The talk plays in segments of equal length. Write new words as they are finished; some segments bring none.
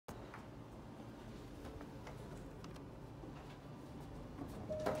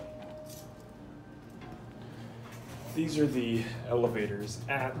These are the elevators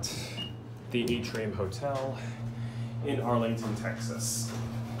at the Atrium Hotel in Arlington, Texas.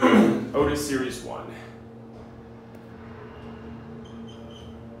 Otis Series 1.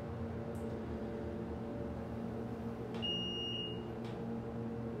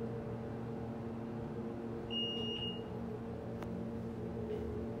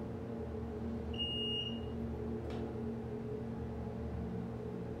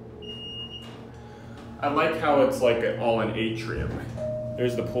 I like how it's like all an atrium.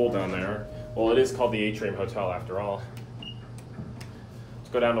 There's the pool down there. Well, it is called the Atrium Hotel after all. Let's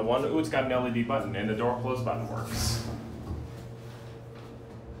go down to 1. Ooh, it's got an LED button and the door close button works.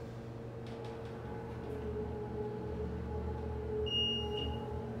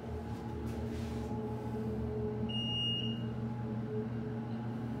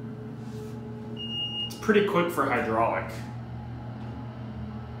 It's pretty quick for hydraulic.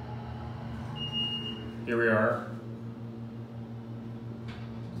 Here we are.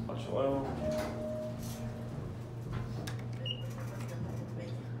 Flush low.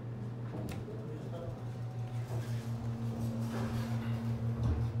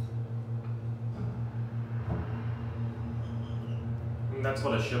 And that's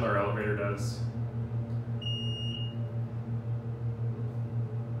what a Schiller elevator does.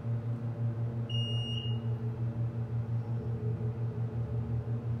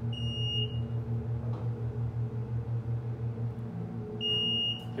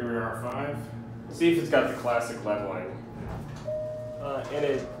 Here we are, 5. See if it's got the classic leveling. And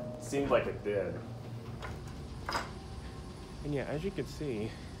it seemed like it did. And yeah, as you can see,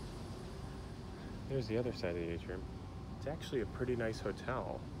 there's the other side of the atrium. It's actually a pretty nice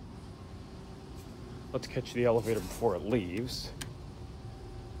hotel. Let's catch the elevator before it leaves.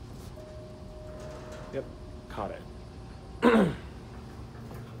 Yep, caught it. Let's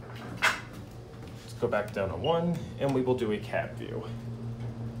go back down to 1, and we will do a cab view.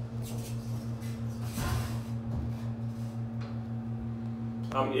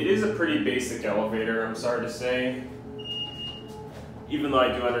 It is a pretty basic elevator, I'm sorry to say. Even though I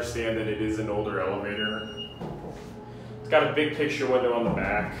do understand that it is an older elevator. It's got a big picture window on the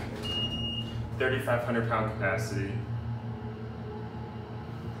back. 3,500 pound capacity.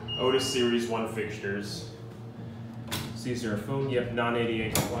 Otis Series 1 fixtures. Is there a phone? Yep,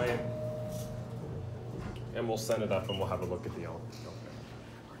 non-ADA compliant. And we'll send it up and we'll have a look at the elevator.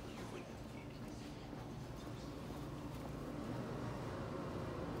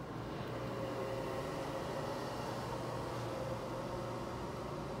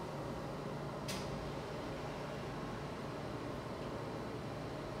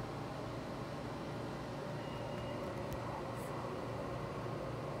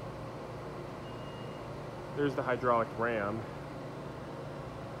 There's the hydraulic ram.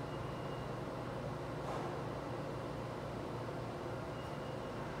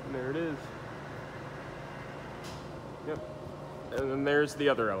 And there it is. Yep. And then there's the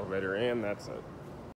other elevator, and that's it.